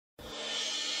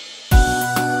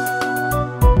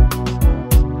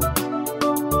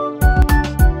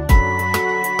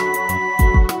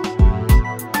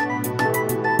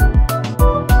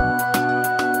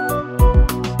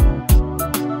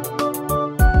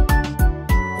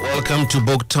Welcome to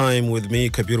Book Time with me,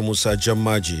 Kabiru Musa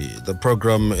Jammaje. The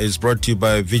program is brought to you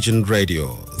by Vision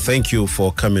Radio. Thank you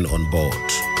for coming on board.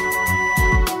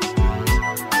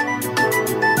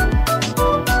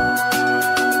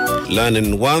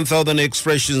 Learning 1,000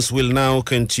 expressions will now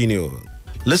continue.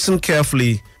 Listen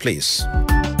carefully, please.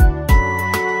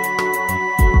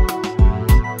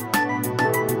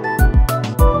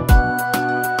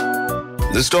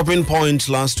 The stopping point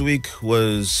last week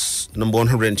was number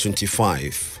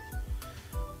 125.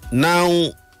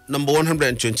 Now, number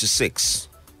 126.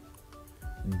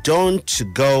 Don't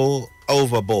go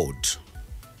overboard.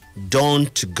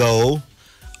 Don't go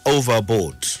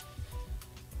overboard.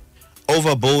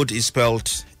 Overboard is spelled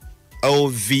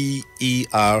O-V-E-R-B-O-A-R-D.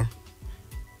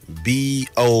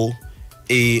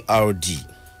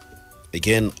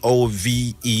 Again, O-V-E-R-B-O-A-R-D.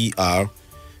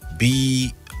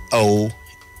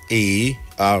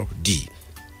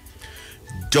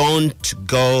 Don't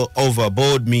go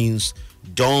overboard means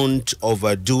don't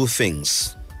overdo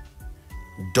things.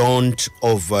 Don't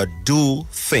overdo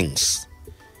things.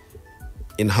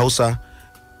 In Hausa,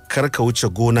 karka wuce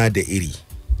gona da iri.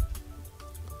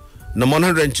 Number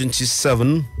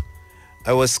 127,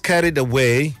 I was carried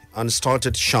away and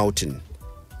started shouting.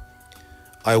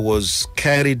 I was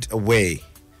carried away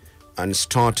and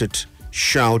started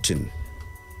shouting.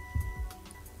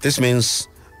 This means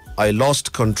I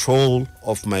lost control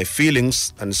of my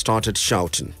feelings and started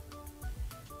shouting.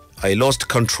 I lost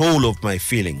control of my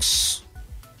feelings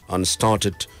and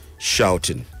started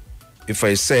shouting. If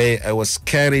I say I was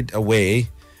carried away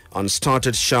and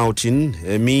started shouting,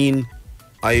 I mean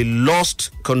I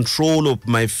lost control of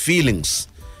my feelings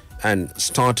and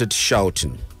started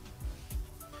shouting.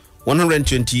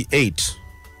 128.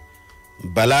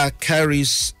 Bala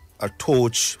carries a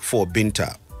torch for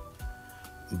Binta.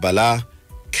 Bala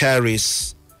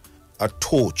carries a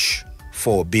torch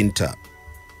for Binta.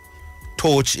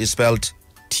 Torch is spelled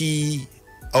T-O-R-C-H.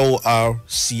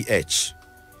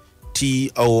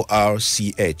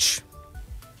 T-O-R-C-H.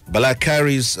 Bala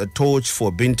carries a torch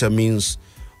for Binta means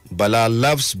Bala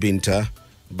loves Binta,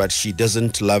 but she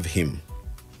doesn't love him.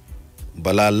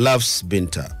 Bala loves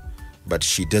Binta, but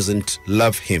she doesn't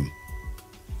love him.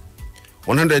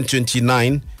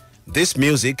 129. This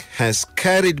music has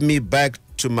carried me back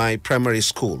to my primary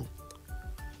school.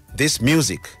 This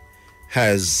music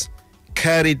has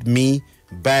carried me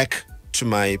back to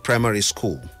my primary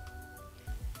school.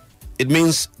 It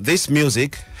means this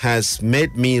music has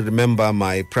made me remember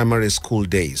my primary school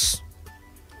days.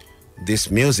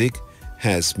 This music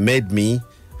has made me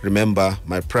remember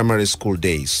my primary school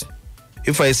days.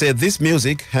 If I say this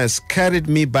music has carried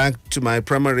me back to my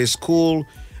primary school,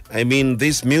 I mean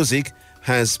this music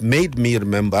has made me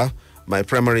remember my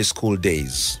primary school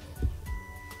days.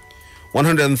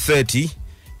 130.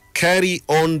 Carry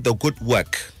on the good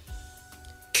work.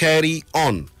 Carry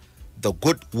on the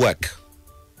good work.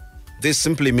 This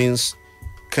simply means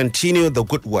continue the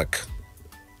good work.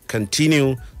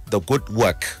 Continue the good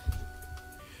work.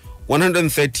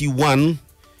 131.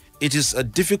 It is a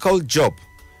difficult job,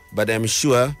 but I'm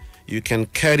sure you can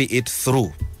carry it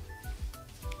through.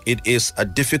 It is a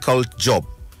difficult job,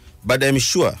 but I'm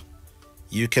sure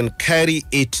you can carry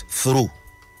it through.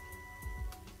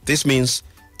 This means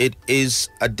it is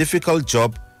a difficult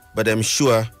job, but I'm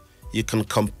sure you can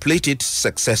complete it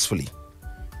successfully.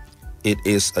 It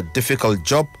is a difficult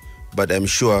job, but I'm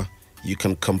sure you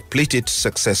can complete it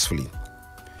successfully.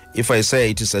 If I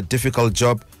say it is a difficult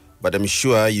job, but I'm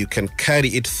sure you can carry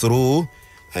it through,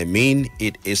 I mean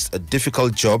it is a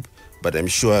difficult job, but I'm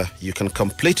sure you can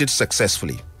complete it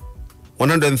successfully.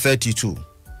 132.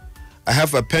 I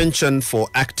have a penchant for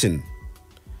acting.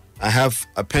 I have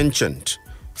a penchant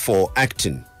for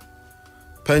acting.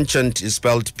 Penchant is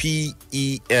spelled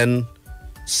P-E-N-C-H-A-N-T.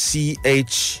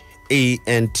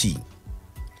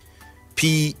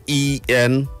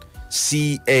 P-E-N-C-H-A-N-T.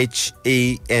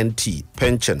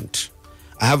 Penchant.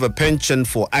 I have a penchant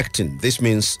for acting. This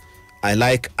means I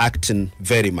like acting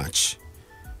very much.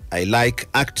 I like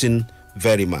acting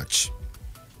very much.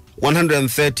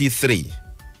 133.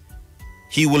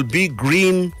 He will be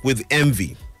green with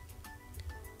envy.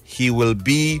 He will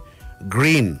be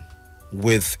green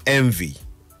with envy.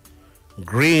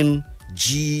 Green,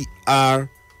 G-R-E-E-N.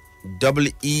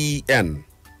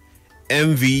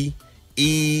 Envy,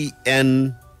 E-N-V-Y.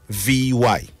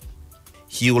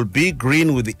 He will be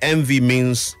green with envy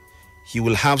means he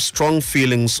will have strong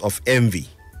feelings of envy.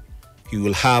 He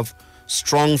will have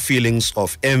strong feelings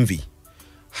of envy.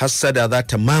 Hasada za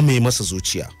ta mamaye masa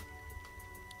zuciya.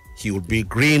 He will be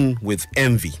green with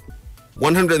envy.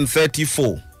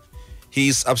 134. He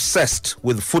is obsessed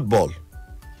with football.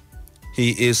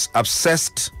 He is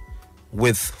obsessed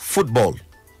with football.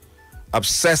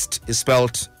 Obsessed is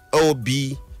spelled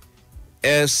OBSESSED.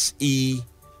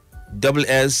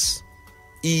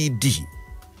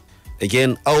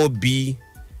 Again, OBSESSED.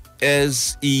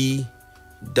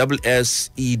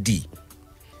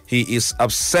 He is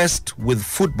obsessed with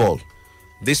football.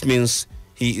 This means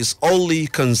he is only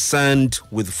concerned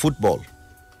with football.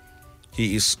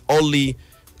 He is only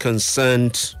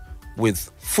concerned with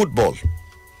football.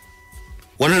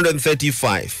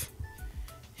 135.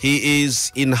 He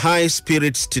is in high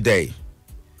spirits today.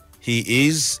 He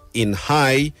is in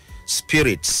high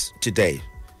spirits today.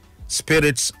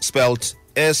 Spirits spelled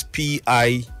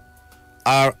SPIRITS.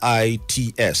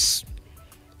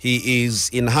 He is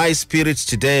in high spirits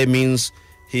today means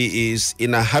he is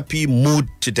in a happy mood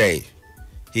today.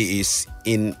 He is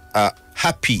in a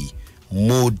happy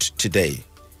mood today.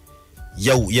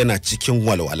 Yau yana cikin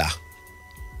walwala.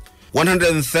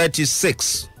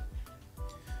 136.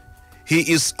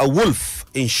 He is a wolf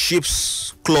in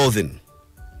sheep's clothing.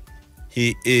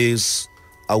 He is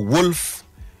a wolf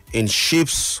in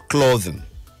sheep's clothing.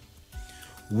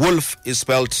 Wolf is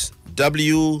spelled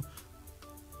WOLF.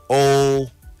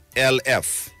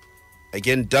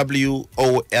 Again,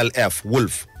 WOLF,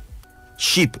 wolf.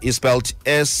 Sheep is spelled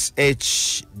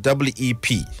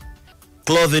SHEEP.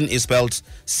 Clothing is spelled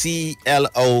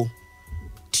CLOTHING.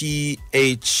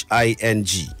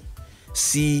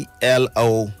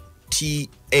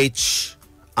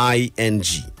 CLOTHING.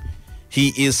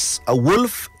 He is a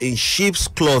wolf in sheep's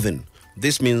clothing.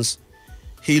 This means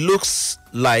he looks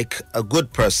like a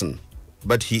good person,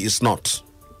 but he is not.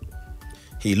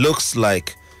 He looks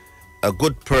like a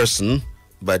good person,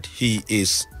 but he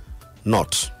is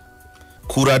not.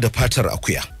 Kura da patar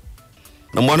akuya.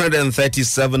 Number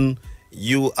 137,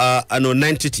 you are a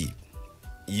nonentity.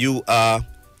 You are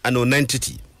a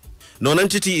nonentity.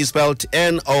 Nonentity is spelled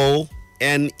NONENTITY.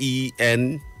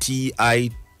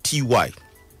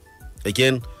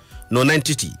 Again,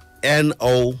 nonentity.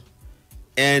 NONENTITY.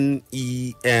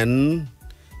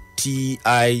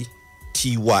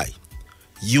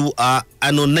 You are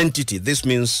a nonentity. This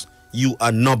means you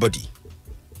are nobody.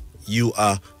 You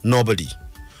are nobody.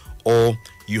 Or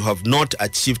you have not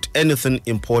achieved anything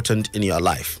important in your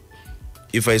life.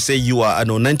 If I say you are a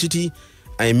nonentity,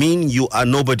 I mean you are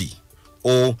nobody,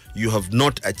 or you have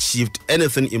not achieved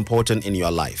anything important in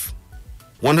your life.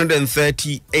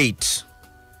 138.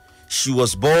 She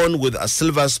was born with a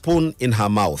silver spoon in her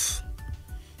mouth.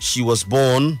 She was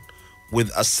born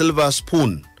with a silver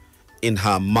spoon in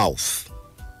her mouth.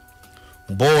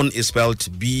 Born is spelled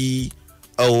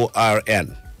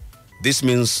BORN. This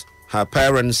means her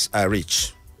parents are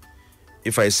rich.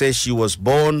 If I say she was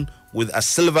born with a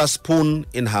silver spoon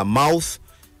in her mouth,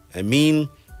 I mean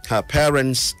her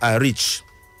parents are rich.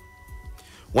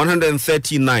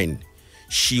 139.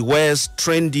 She wears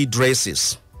trendy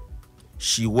dresses.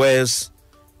 She wears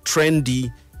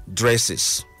trendy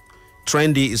dresses.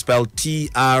 Trendy is spelled TRENDY.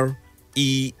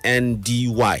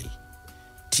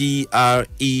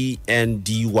 TRENDY.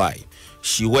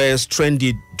 She wears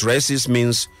trendy dresses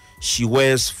means she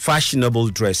wears fashionable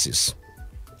dresses.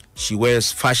 She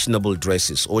wears fashionable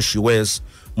dresses, or she wears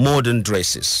modern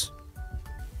dresses.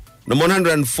 Number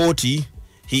 140,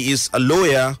 he is a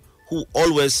lawyer who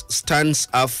always stands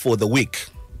up for the weak.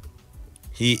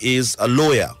 He is a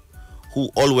lawyer who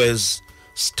always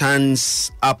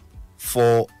stands up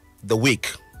for the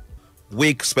weak.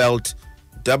 Weak spelled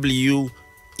WEAK.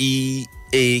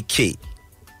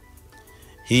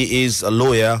 He is a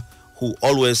lawyer who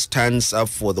always stands up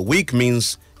for the weak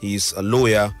means he is a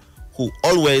lawyer who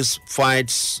always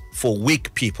fights for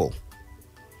weak people.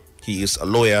 He is a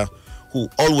lawyer who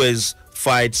always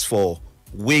fights for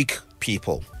weak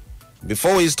people.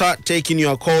 Before we start taking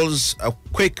your calls, a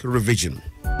quick revision.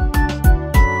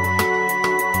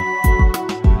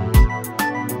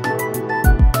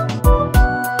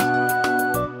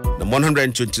 Number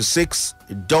 126,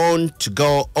 don't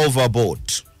go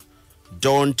overboard.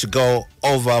 Don't go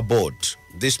overboard.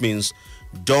 This means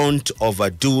don't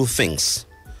overdo things.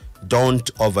 Don't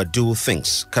overdo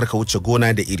things. Karka wuce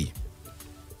gona da iri.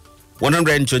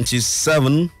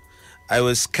 127, I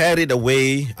was carried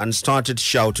away and started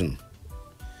shouting.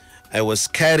 I was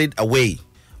carried away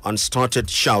and started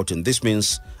shouting. This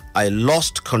means I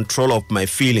lost control of my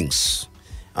feelings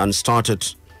and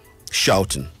started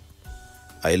shouting.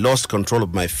 I lost control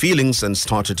of my feelings and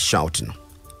started shouting.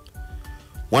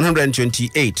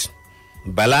 128,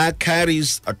 Bala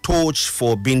carries a torch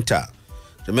for Binta.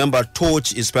 Remember,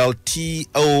 torch is spelled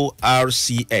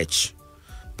TORCH.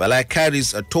 Bala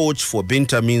carries a torch for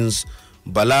Binta means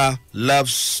Bala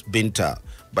loves Binta,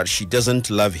 but she doesn't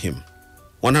love him.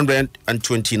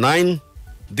 129,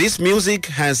 This music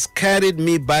has carried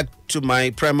me back to my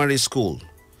primary school.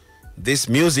 This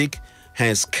music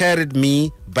has carried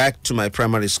me back to my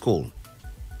primary school.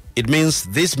 It means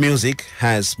this music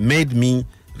has made me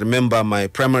remember my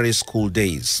primary school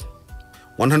days.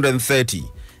 130.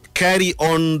 Carry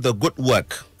on the good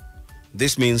work.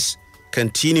 This means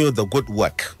continue the good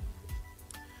work.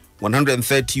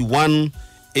 131.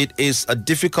 It is a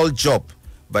difficult job,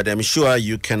 but I'm sure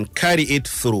you can carry it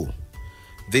through.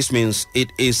 This means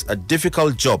it is a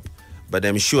difficult job, but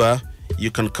I'm sure you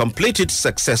can complete it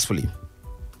successfully.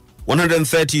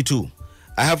 132.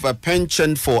 I have a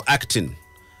penchant for acting.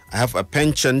 I have a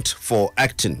penchant for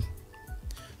acting.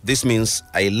 This means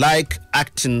I like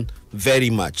acting very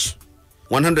much.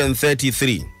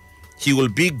 133. He will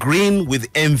be green with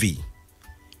envy.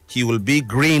 He will be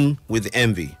green with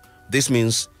envy. This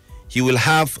means he will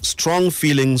have strong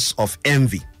feelings of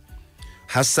envy.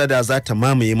 Hasada za ta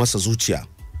mamaye masa zuciya.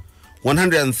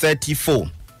 134.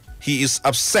 He is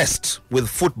obsessed with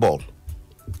football.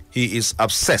 He is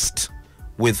obsessed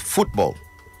with football.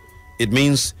 It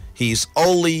means he is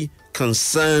only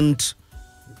concerned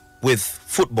with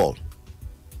football.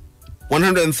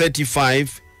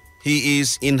 135. He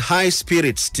is in high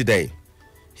spirits today.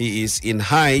 He is in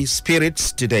high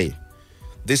spirits today.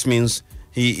 This means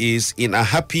he is in a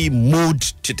happy mood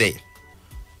today.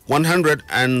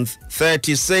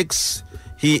 136.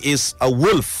 He is a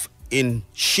wolf in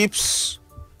sheep's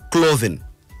clothing.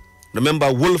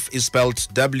 Remember, wolf is spelled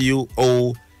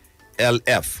W-O-L-F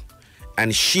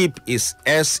and sheep is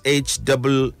S-H-E-E-P.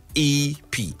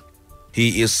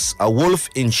 He is a wolf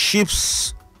in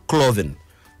sheep's clothing.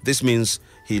 This means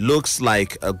he looks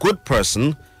like a good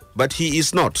person, but he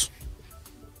is not.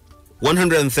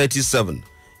 137.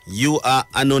 You are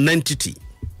a nonentity.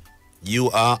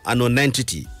 You are a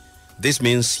nonentity. This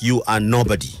means you are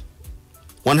nobody.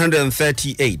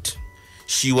 138.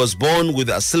 She was born with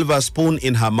a silver spoon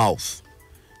in her mouth.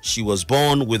 She was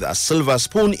born with a silver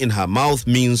spoon in her mouth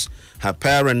means her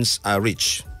parents are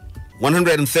rich.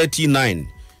 139.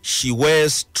 She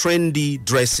wears trendy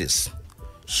dresses.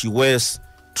 She wears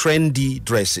trendy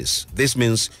dresses. This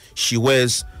means she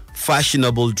wears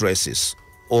fashionable dresses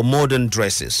or modern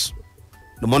dresses.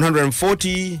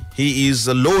 140. He is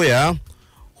a lawyer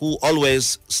who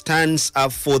always stands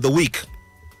up for the weak.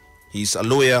 He's a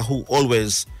lawyer who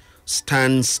always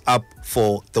stands up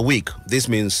for the weak. This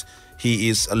means he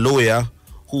is a lawyer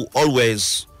who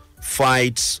always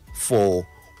fights for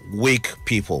weak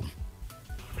people.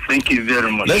 Thank you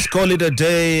very much. Let's call it a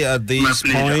day at this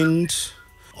point.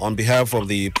 On behalf of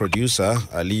the producer,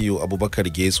 Aliyu Abubakar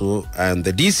Geso, and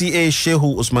the DCA,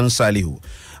 Shehu Usman Salihu,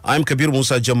 I'm Kabiru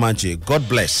Musa Jammaje. God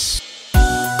bless.